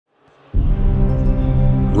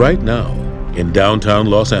Right now, in downtown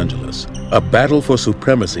Los Angeles, a battle for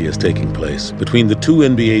supremacy is taking place between the two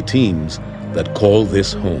NBA teams that call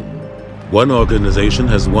this home. One organization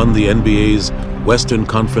has won the NBA's Western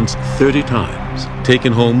Conference 30 times,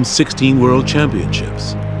 taken home 16 world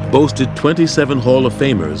championships, boasted 27 Hall of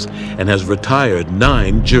Famers, and has retired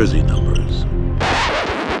 9 jersey numbers.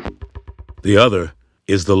 The other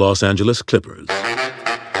is the Los Angeles Clippers.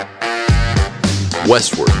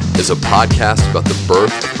 Westward is a podcast about the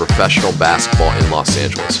birth of professional basketball in Los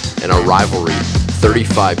Angeles and a rivalry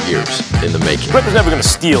 35 years in the making. Clippers never going to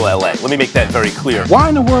steal LA. Let me make that very clear. Why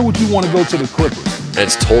in the world would you want to go to the Clippers? And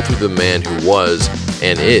it's told through the man who was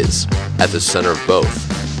and is at the center of both,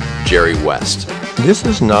 Jerry West. This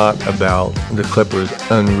is not about the Clippers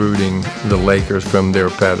unrooting the Lakers from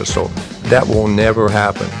their pedestal. That will never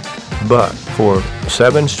happen. But for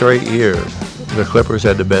 7 straight years, the Clippers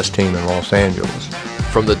had the best team in Los Angeles.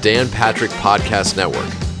 From the Dan Patrick Podcast Network,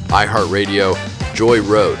 iHeartRadio, Joy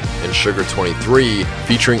Road, and Sugar 23,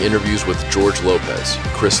 featuring interviews with George Lopez,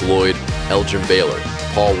 Chris Lloyd, Elgin Baylor,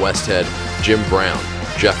 Paul Westhead, Jim Brown,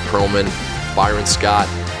 Jeff Pearlman, Byron Scott,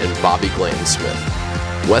 and Bobby Glanton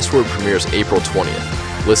Smith. Westward premieres April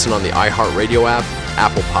 20th. Listen on the iHeartRadio app,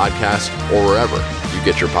 Apple Podcasts, or wherever you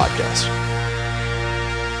get your podcasts.